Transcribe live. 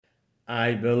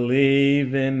I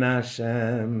believe in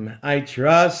Hashem. I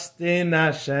trust in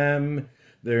Hashem.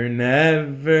 There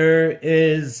never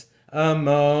is a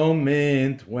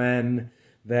moment when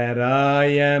that I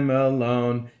am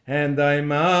alone and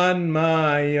I'm on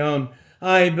my own.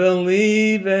 I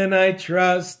believe and I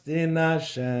trust in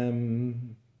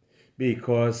Hashem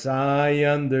because I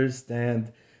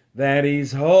understand that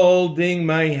He's holding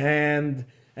my hand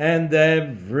and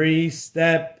every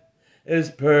step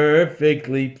is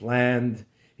perfectly planned.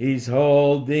 He's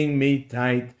holding me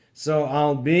tight, so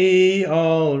I'll be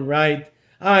all right.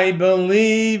 I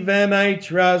believe and I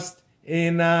trust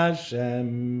in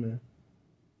Hashem.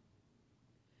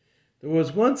 There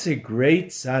was once a great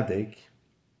tzaddik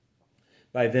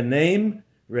by the name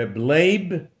Reb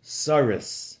Leib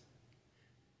Saris.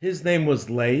 His name was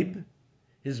Leib.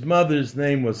 His mother's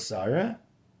name was Sarah.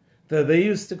 So they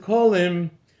used to call him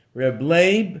Reb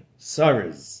Leib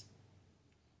Saris.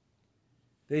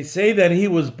 They say that he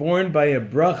was born by a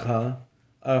bracha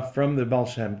from the Baal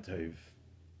Shem Tov.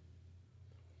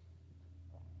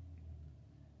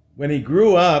 When he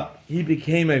grew up, he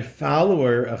became a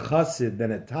follower, a chassid,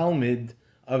 and a talmid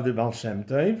of the Baal Shem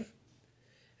Tov,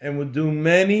 and would do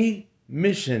many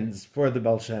missions for the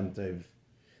Baal Shem Tov.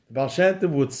 The Baal Shem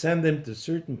Tov would send him to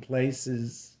certain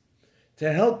places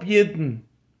to help Yidden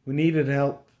who needed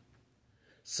help.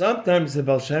 Sometimes the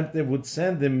Baal Shem Tov would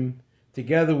send him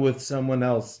together with someone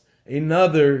else,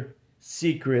 another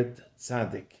secret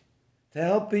tzaddik, to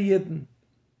help the Yidden.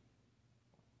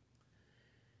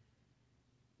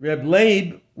 Reb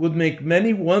Leib would make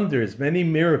many wonders, many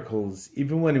miracles,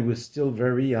 even when he was still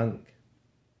very young.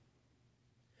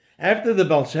 After the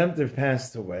Baal Shem Tov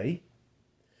passed away,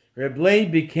 Reb Leib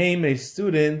became a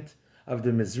student of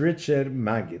the Mizritcher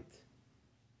Maggid.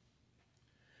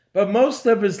 But most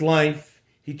of his life,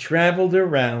 he traveled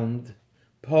around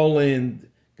Poland,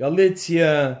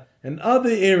 Galicia, and other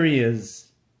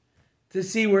areas to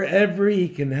see wherever he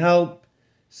can help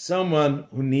someone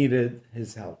who needed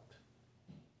his help.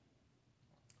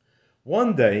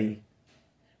 One day,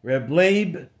 Reb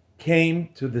Leib came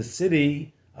to the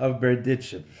city of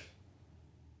Berditchev.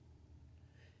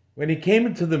 When he came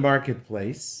into the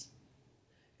marketplace,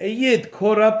 a Yid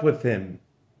caught up with him.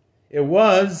 It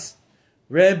was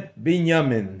Reb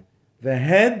Binyamin, the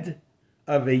head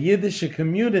of a Yiddish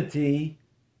community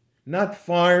not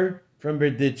far from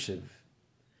Berditchev.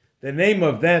 The name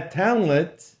of that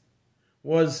townlet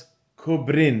was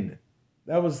Kubrin.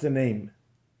 That was the name.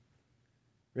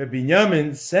 Reb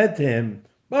Binyamin said to him,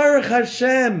 Baruch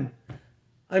Hashem,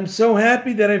 I'm so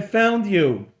happy that I found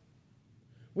you.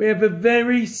 We have a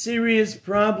very serious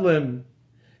problem,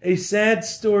 a sad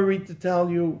story to tell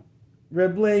you.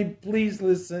 Reb Leib, please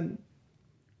listen.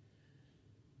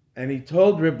 And he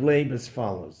told Reb Leib as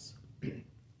follows.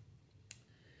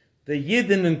 The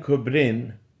Yidden in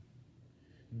Kubrin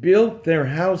built their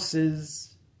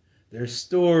houses, their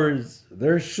stores,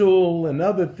 their shul, and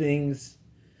other things.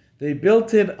 They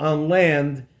built it on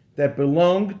land that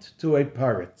belonged to a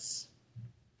Paritz.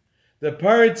 The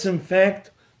Paritz, in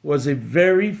fact, was a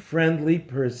very friendly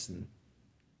person.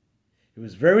 He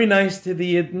was very nice to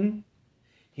the Yidden.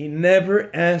 He never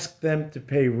asked them to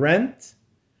pay rent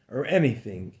or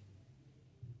anything.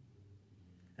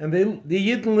 And the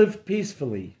Yidden lived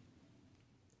peacefully.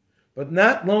 But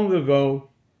not long ago,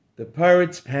 the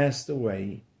Paritz passed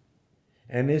away,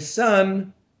 and his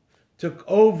son took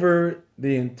over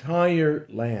the entire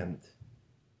land.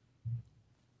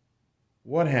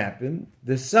 What happened?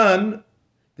 The son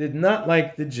did not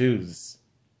like the Jews.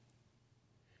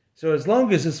 So as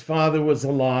long as his father was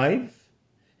alive,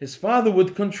 his father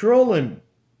would control him.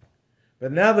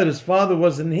 But now that his father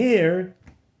wasn't here,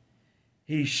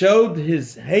 he showed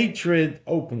his hatred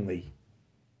openly.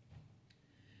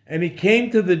 And he came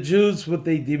to the Jews with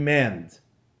a demand.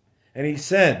 And he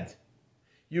said,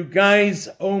 you guys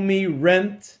owe me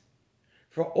rent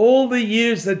for all the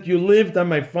years that you lived on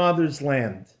my father's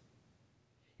land.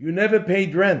 You never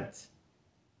paid rent.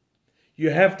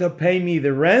 You have to pay me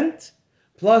the rent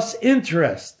plus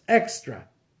interest extra.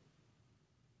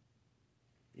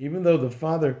 Even though the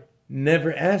father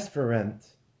never asked for rent.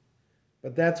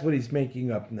 But that's what he's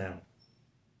making up now.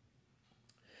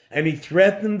 And he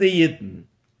threatened the Yidden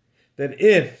that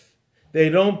if they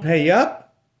don't pay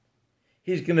up,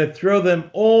 he's going to throw them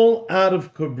all out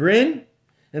of Kubrin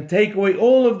and take away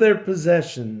all of their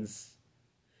possessions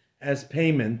as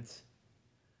payment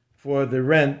for the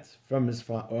rent from his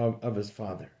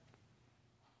father.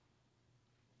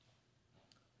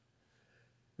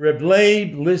 Reb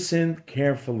Leib listened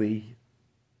carefully,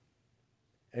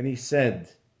 and he said,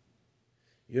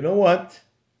 you know what?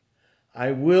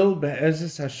 I will,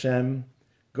 Be'ezus Hashem,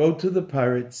 go to the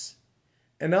Paritz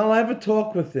and I'll have a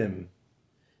talk with him.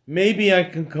 Maybe I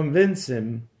can convince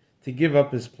him to give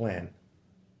up his plan.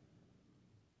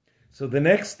 So the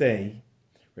next day,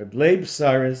 Reb Leib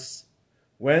Saris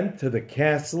went to the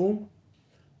castle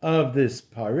of this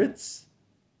Paritz,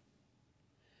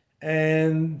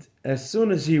 and as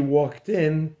soon as he walked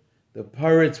in, the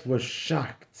Paritz was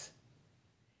shocked.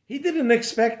 He didn't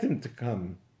expect him to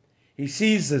come. He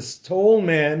sees this tall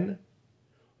man,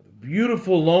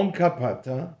 beautiful long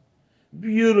kapata,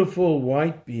 beautiful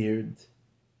white beard,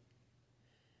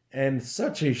 and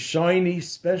such a shiny,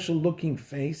 special-looking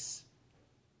face.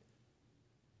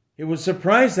 He was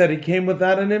surprised that he came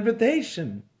without an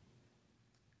invitation.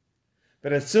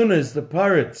 But as soon as the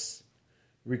Paritz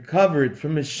recovered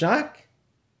from his shock,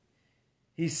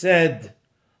 he said,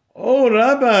 "Oh,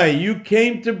 Rabbi, you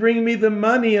came to bring me the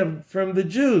money from the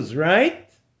Jews, right?"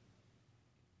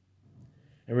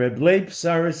 And Reb Leib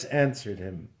Saris answered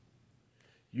him,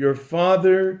 "Your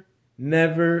father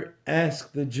never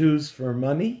asked the Jews for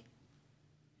money.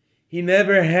 He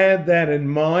never had that in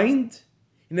mind.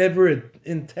 He never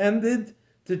intended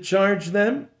to charge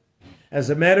them. As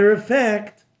a matter of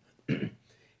fact,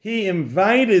 he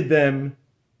invited them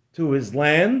to his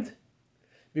land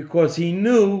because he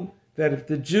knew that if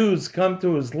the Jews come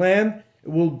to his land, it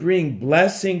will bring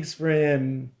blessings for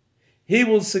him. He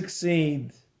will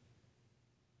succeed.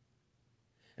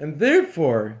 And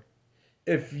therefore,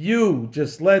 if you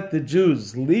just let the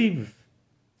Jews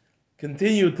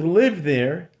continue to live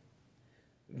there,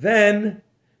 then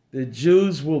the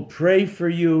Jews will pray for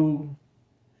you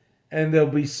and they'll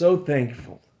be so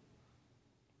thankful."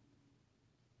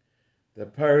 The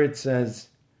Paritz says,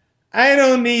 "I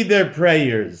don't need their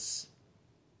prayers.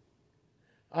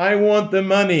 I want the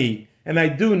money, and I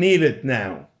do need it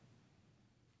now."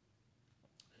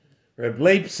 Reb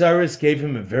Leib Saris gave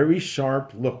him a very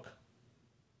sharp look,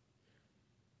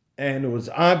 and it was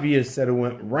obvious that it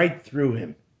went right through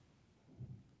him.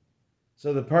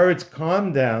 So the Paritz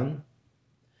calmed down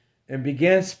and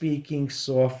began speaking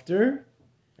softer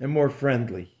and more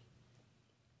friendly.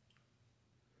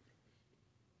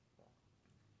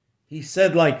 He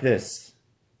said like this,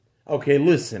 "Okay,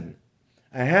 listen,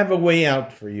 I have a way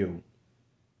out for you.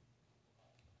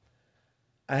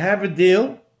 I have a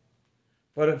deal,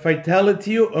 but if I tell it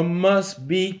to you, it must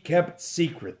be kept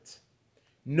secret.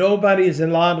 Nobody is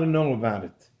allowed to know about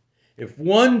it. If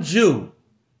one Jew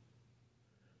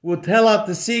will tell out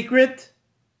the secret,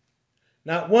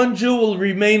 not one Jew will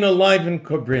remain alive in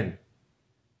Kobrin."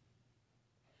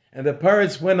 And the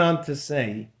Paritz went on to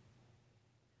say,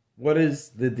 what is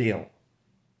the deal?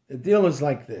 The deal is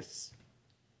like this.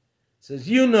 It says,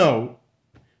 you know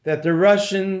that the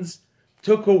Russians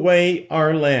took away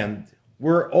our land.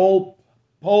 We're all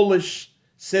Polish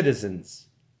citizens.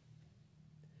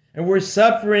 And we're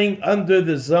suffering under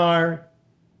the Tsar.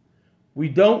 We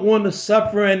don't want to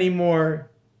suffer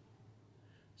anymore.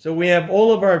 So we have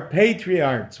all of our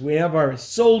patriarchs, we have our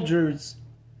soldiers,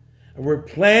 and we're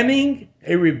planning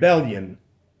a rebellion.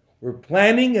 We're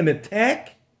planning an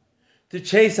attack to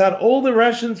chase out all the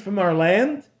Russians from our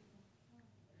land.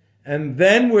 And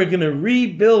then we're going to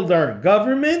rebuild our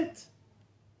government.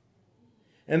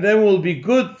 And then we'll be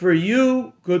good for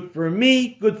you, good for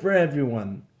me, good for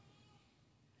everyone.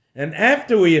 And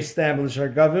after we establish our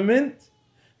government,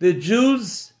 the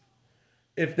Jews,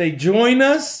 if they join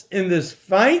us in this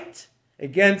fight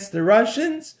against the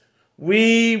Russians,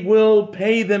 we will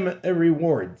pay them a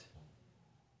reward.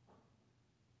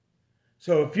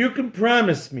 So if you can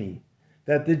promise me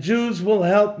that the Jews will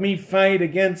help me fight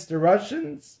against the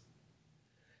Russians,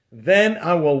 then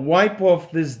I will wipe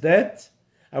off this debt.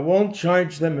 I won't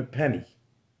charge them a penny.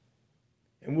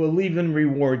 And we'll even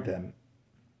reward them.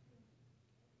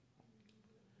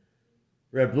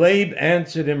 Reb Leib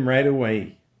answered him right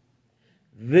away,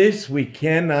 this we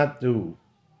cannot do.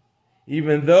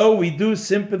 Even though we do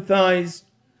sympathize,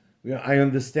 I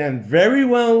understand very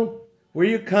well where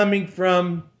you're coming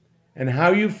from and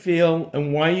how you feel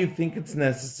and why you think it's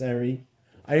necessary.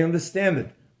 I understand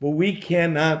it. But we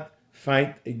cannot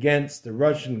fight against the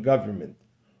Russian government.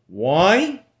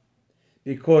 Why?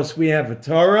 Because we have a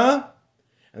Torah,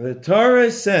 and the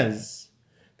Torah says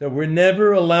that we're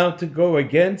never allowed to go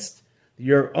against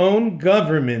your own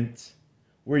government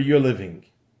where you're living.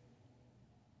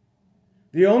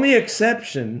 The only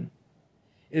exception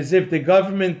is if the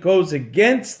government goes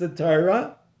against the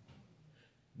Torah.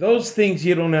 Those things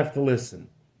you don't have to listen.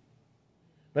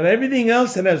 But everything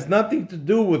else that has nothing to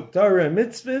do with Torah and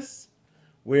mitzvahs,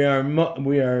 we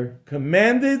are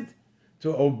commanded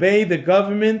to obey the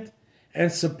government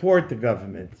and support the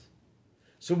government.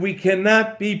 So we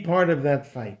cannot be part of that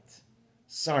fight.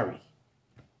 Sorry.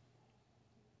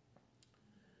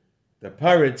 The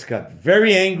pirates got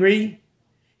very angry.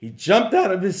 He jumped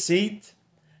out of his seat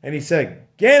and he said,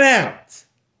 "Get out!"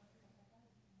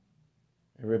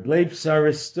 And Reb Leib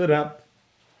Saris stood up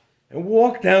and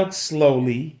walked out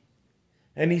slowly,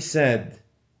 and he said,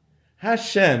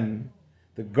 "Hashem,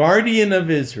 the guardian of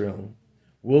Israel,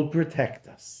 will protect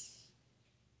us."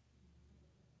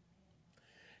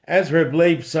 As Reb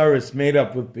Leib Saris made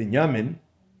up with Binyamin,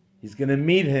 he's going to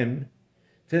meet him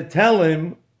to tell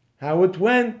him how it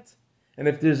went and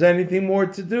if there's anything more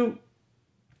to do.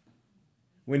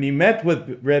 When he met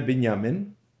with Reb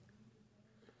Binyamin,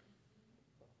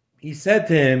 he said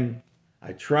to him,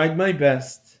 "I tried my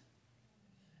best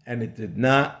and it did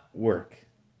not work.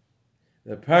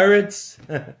 The pirates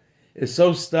is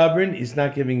so stubborn, he's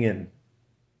not giving in.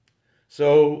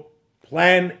 So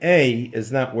plan A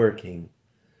is not working.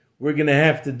 We're going to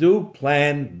have to do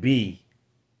plan B."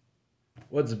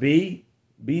 What's B?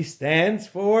 B stands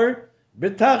for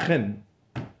Bitachon.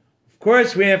 Of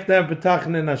course, we have to have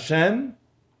Bitachon in Hashem,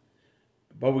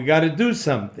 but we got to do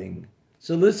something.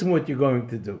 So listen what you're going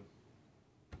to do.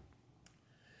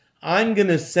 I'm going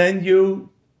to send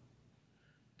you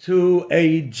to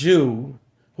a Jew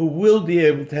who will be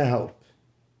able to help.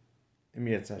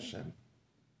 Emiyatz Hashem.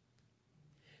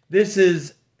 This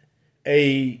is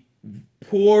a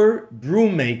poor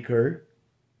broom maker.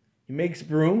 He makes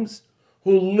brooms,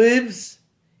 who lives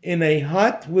in a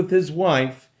hut with his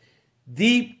wife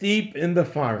deep, deep in the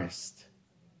forest.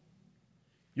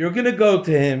 You're going to go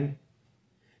to him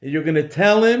and you're going to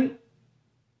tell him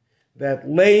that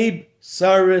Leib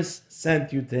Saris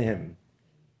sent you to him.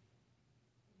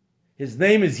 His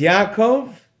name is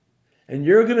Yaakov, and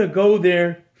you're going to go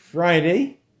there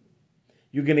Friday.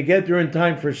 You're going to get there in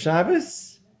time for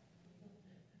Shabbos,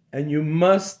 and you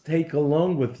must take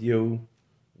along with you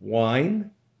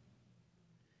wine,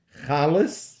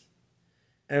 challah,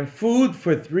 and food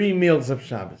for 3 meals of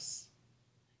Shabbos.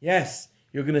 Yes,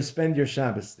 you're going to spend your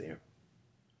Shabbos there.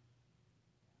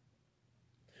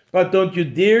 But don't you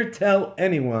dare tell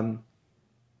anyone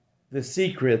the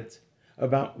secret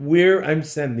about where I'm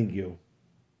sending you.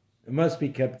 It must be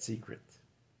kept secret.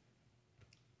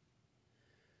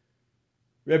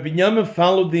 Rabbi Binyamin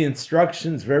followed the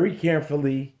instructions very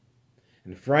carefully,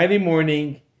 and Friday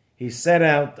morning he set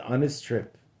out on his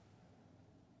trip.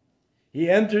 He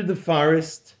entered the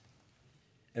forest,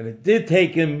 and it did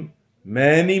take him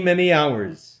many, many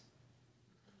hours.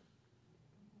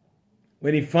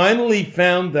 When he finally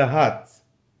found the hut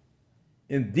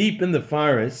deep in the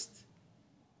forest,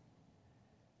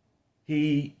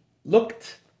 he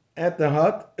looked at the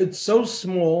hut. It's so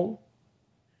small,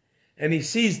 and he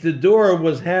sees the door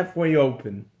was halfway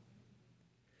open.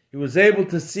 He was able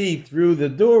to see through the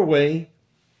doorway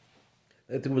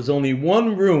that there was only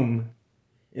one room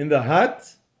in the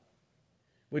hut,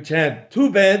 which had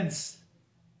 2 beds,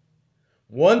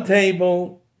 1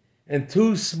 table, and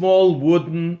 2 small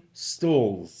wooden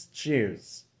stools,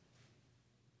 chairs.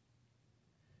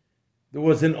 There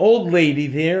was an old lady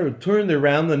there who turned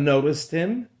around and noticed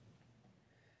him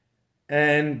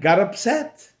and got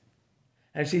upset.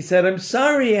 And she said, "I'm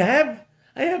sorry, I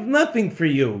have nothing for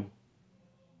you."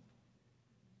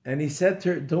 And he said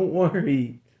to her, "Don't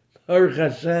worry, Baruch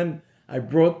Hashem, I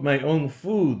brought my own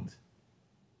food.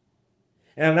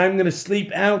 And I'm going to sleep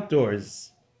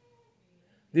outdoors.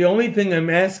 The only thing I'm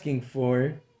asking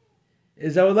for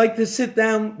is I would like to sit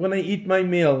down when I eat my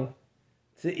meal,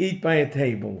 to eat by a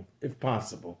table, if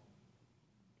possible."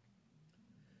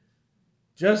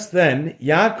 Just then,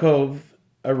 Yaakov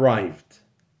arrived.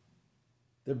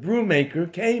 The broom maker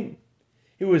came.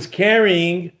 He was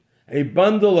carrying a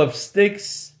bundle of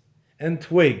sticks and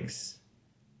twigs.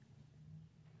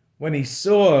 When he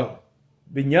saw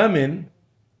Binyamin,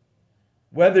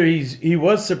 whether he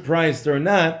was surprised or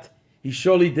not, he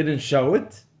surely didn't show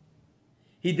it.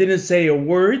 He didn't say a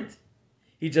word.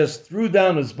 He just threw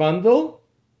down his bundle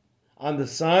on the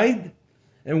side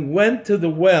and went to the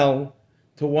well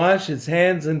to wash his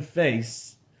hands and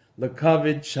face,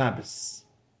 l'kavod Shabbos.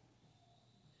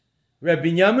 Reb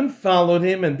Binyamin followed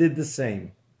him and did the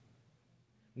same.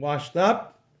 Washed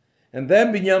up, and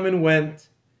then Binyamin went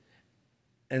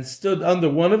and stood under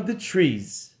one of the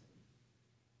trees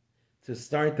to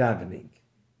start davening.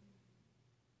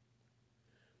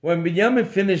 When Binyamin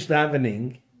finished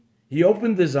davening, he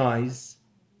opened his eyes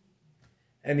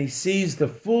and he sees the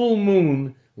full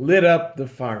moon lit up the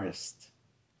forest.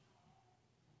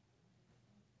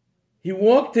 He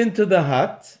walked into the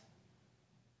hut.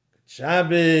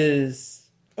 Shabbos.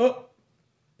 Oh,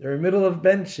 they're in the middle of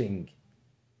benching.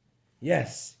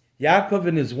 Yes, Yaakov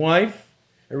and his wife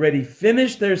already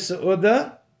finished their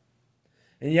Seudah,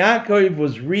 and Yaakov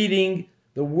was reading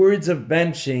the words of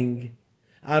benching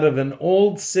out of an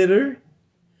old siddur,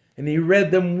 and he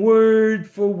read them word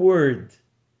for word,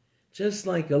 just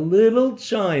like a little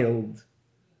child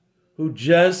who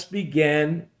just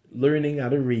began learning how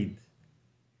to read.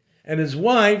 And his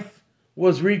wife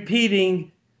was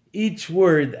repeating each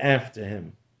word after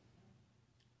him.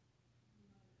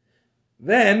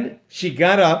 Then she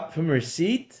got up from her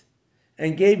seat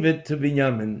and gave it to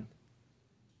Binyamin.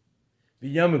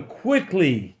 Binyamin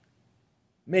quickly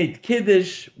made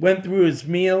Kiddush, went through his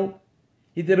meal.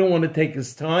 He didn't want to take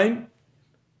his time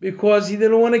because he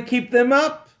didn't want to keep them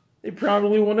up. They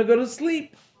probably want to go to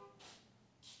sleep.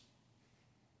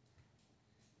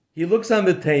 He looks on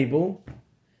the table.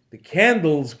 The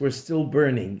candles were still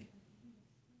burning.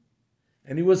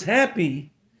 And he was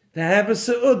happy to have a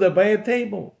seudah by a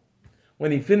table.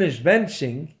 When he finished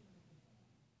benching,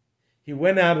 he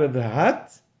went out of the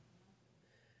hut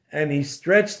and he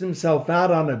stretched himself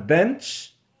out on a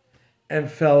bench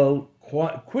and fell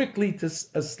quickly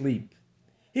asleep.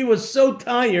 He was so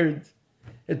tired,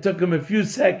 it took him a few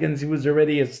seconds, he was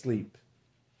already asleep.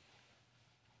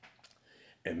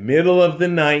 In the middle of the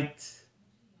night,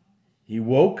 he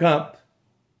woke up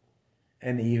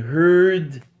and he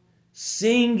heard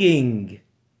singing.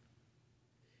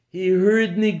 He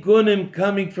heard nigunim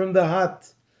coming from the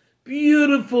hut.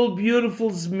 Beautiful,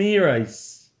 beautiful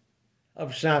zmirais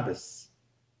of Shabbos.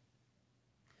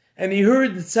 And he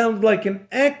heard it sounded like an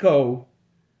echo,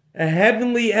 a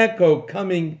heavenly echo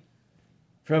coming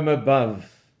from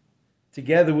above,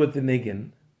 together with the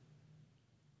nigun.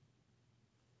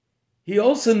 He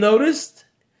also noticed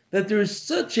that there is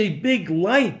such a big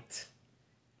light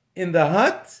in the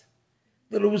hut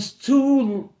that it was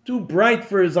too bright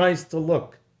for his eyes to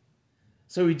look.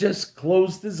 So he just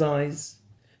closed his eyes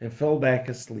and fell back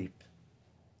asleep.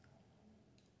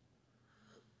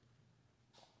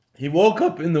 He woke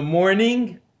up in the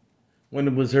morning when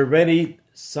it was already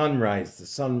sunrise. The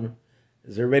sun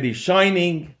is already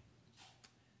shining.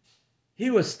 He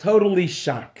was totally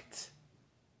shocked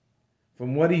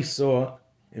from what he saw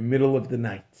in the middle of the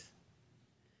night.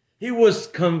 He was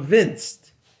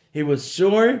convinced, he was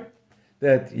sure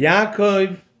that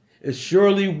Yaakov is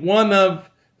surely one of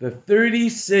the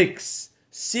 36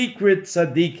 secret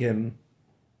tzaddikim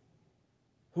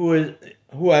who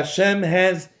Hashem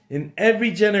has in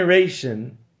every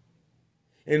generation,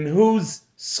 in whose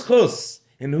schus,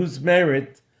 in whose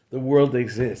merit the world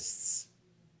exists.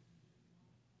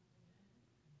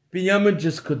 Binyamin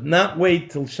just could not wait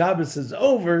till Shabbos is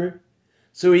over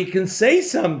so he can say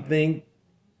something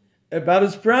about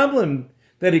his problem,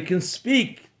 that he can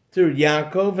speak to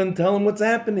Yaakov and tell him what's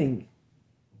happening.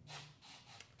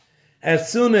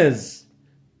 As soon as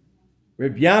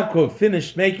Reb Yaakov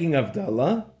finished making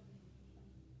Havdalah,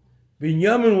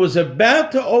 Binyamin was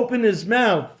about to open his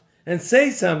mouth and say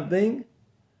something,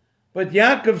 but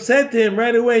Yaakov said to him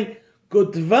right away,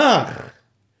 Gutvach,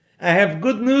 I have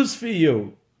good news for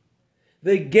you.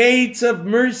 The gates of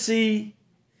mercy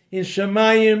in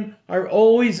Shemayim are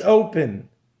always open.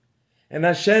 And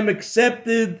Hashem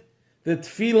accepted the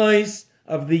tefillos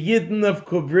of the Yidden of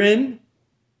Kubrin,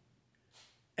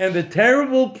 and the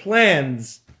terrible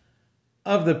plans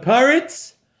of the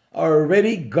pirates are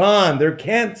already gone. They're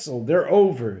canceled. They're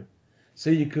over. So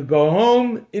you could go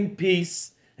home in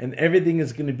peace and everything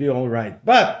is going to be all right.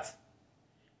 But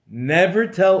never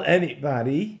tell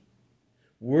anybody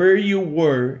where you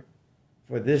were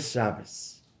for this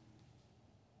Shabbos.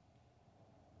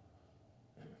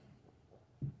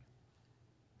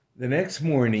 The next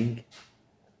morning,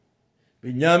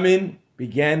 Binyamin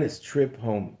began his trip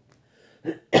home.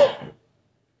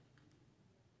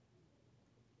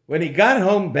 When he got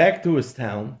home back to his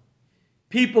town,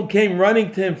 people came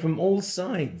running to him from all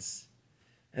sides.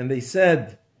 And they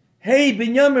said, Hey,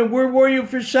 Binyamin, where were you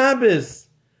for Shabbos?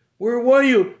 Where were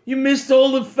you? You missed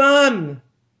all the fun.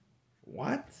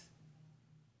 What?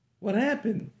 What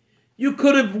happened? You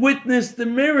could have witnessed the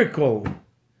miracle.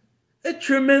 A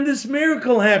tremendous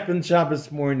miracle happened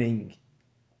Shabbos morning.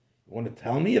 You want to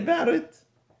tell me about it?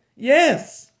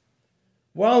 Yes.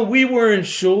 While we were in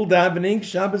shul davening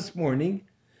Shabbos morning,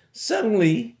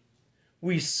 suddenly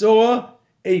we saw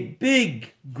a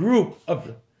big group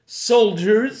of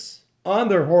soldiers on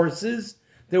their horses.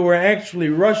 They were actually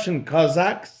Russian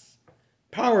Cossacks,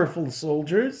 powerful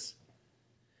soldiers,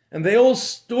 and they all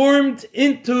stormed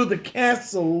into the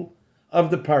castle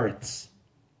of the pirates.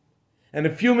 And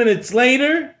a few minutes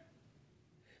later,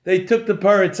 they took the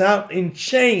pirates out in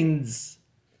chains,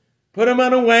 put them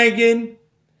on a wagon,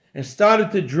 and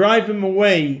started to drive him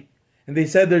away. And they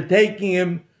said they're taking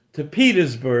him to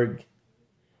Petersburg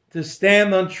to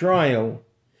stand on trial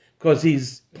because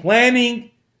he's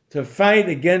planning to fight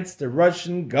against the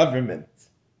Russian government.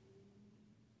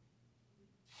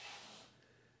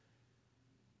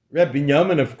 Reb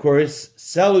Binyamin, of course,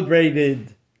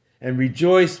 celebrated and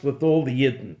rejoiced with all the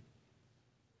Yidden.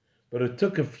 But it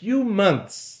took a few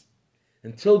months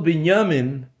until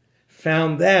Binyamin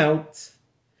found out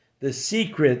the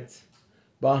secret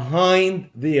behind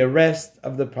the arrest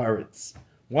of the pirates.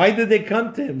 Why did they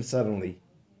come to him suddenly?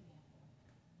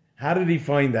 How did he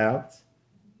find out?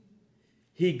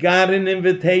 He got an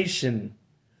invitation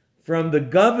from the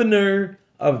governor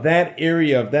of that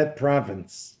area, of that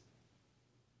province.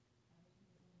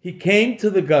 He came to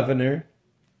the governor,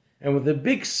 and with a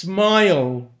big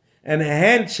smile and a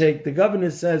handshake, the governor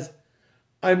says,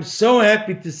 "I'm so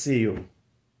happy to see you.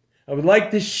 I would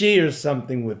like to share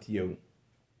something with you."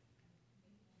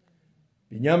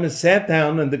 Binyamin sat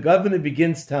down, and the governor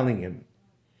begins telling him.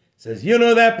 He says, "You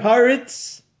know that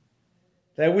pirates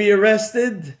that we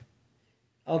arrested?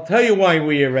 I'll tell you why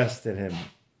we arrested him.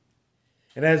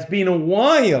 It has been a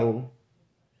while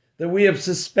that we have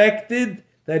suspected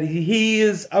that he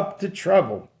is up to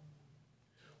trouble.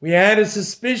 We had a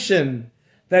suspicion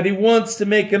that he wants to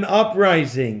make an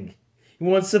uprising. He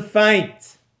wants to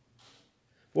fight.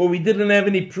 Well, we didn't have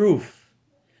any proof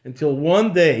until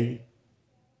one day,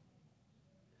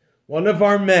 one of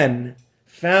our men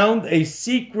found a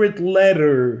secret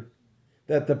letter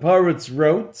that the pirates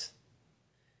wrote.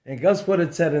 And guess what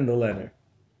it said in the letter?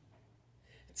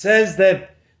 It says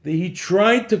that he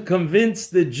tried to convince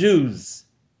the Jews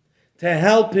to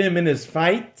help him in his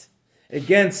fight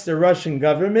against the Russian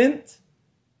government.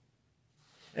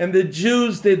 And the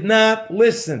Jews did not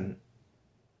listen.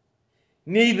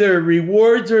 Neither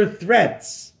rewards or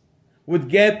threats would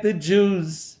get the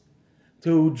Jews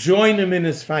to join him in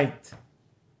his fight.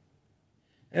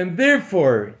 And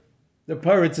therefore, the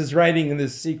pirates is writing in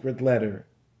this secret letter,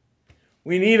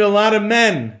 we need a lot of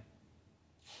men.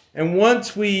 And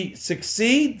once we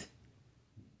succeed,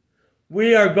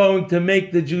 we are going to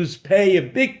make the Jews pay a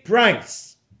big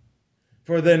price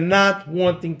for their not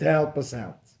wanting to help us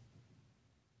out.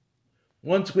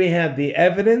 Once we had the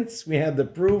evidence, we had the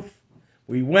proof,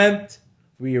 we went,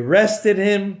 we arrested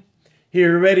him. He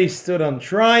already stood on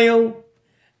trial,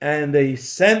 and they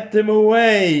sent him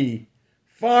away,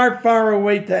 far, far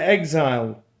away to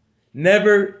exile,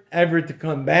 never ever to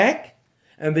come back.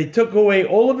 And they took away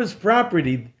all of his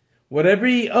property. Whatever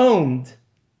he owned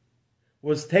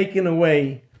was taken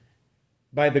away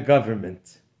by the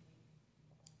government.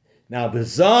 Now the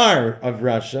Tsar of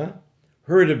Russia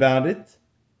heard about it,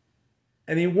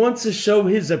 and he wants to show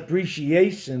his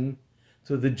appreciation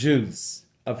to the Jews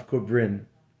of Kubrin,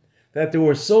 that they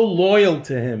were so loyal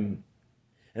to him,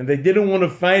 and they didn't want to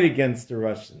fight against the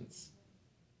Russians.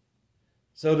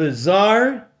 So the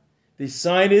Tsar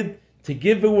decided to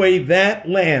give away that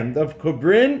land of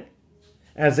Kubrin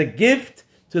as a gift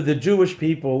to the Jewish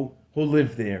people who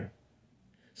live there,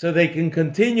 so they can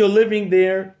continue living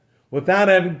there without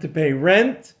having to pay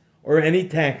rent or any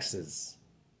taxes.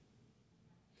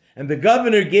 And the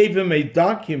governor gave him a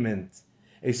document,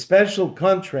 a special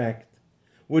contract,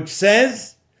 which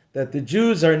says that the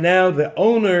Jews are now the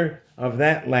owner of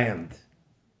that land.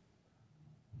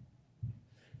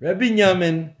 Rebbe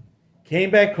Binyamin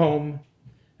came back home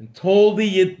and told the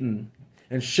Yidden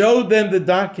and showed them the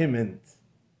document.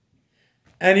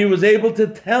 And he was able to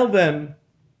tell them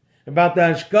about the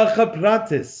Hashgacha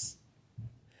Pratis,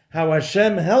 how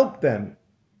Hashem helped them.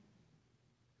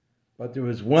 But there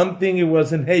was one thing he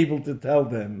wasn't able to tell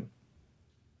them.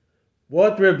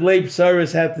 What Reb Leib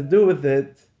Saris had to do with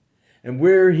it, and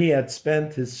where he had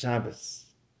spent his Shabbos.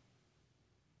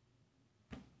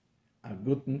 A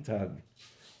guten Tag.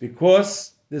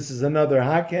 Because this is another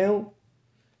Hakel,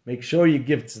 make sure you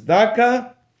give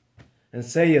tzedakah and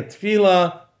say a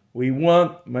tefillah, we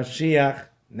want Mashiach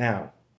now.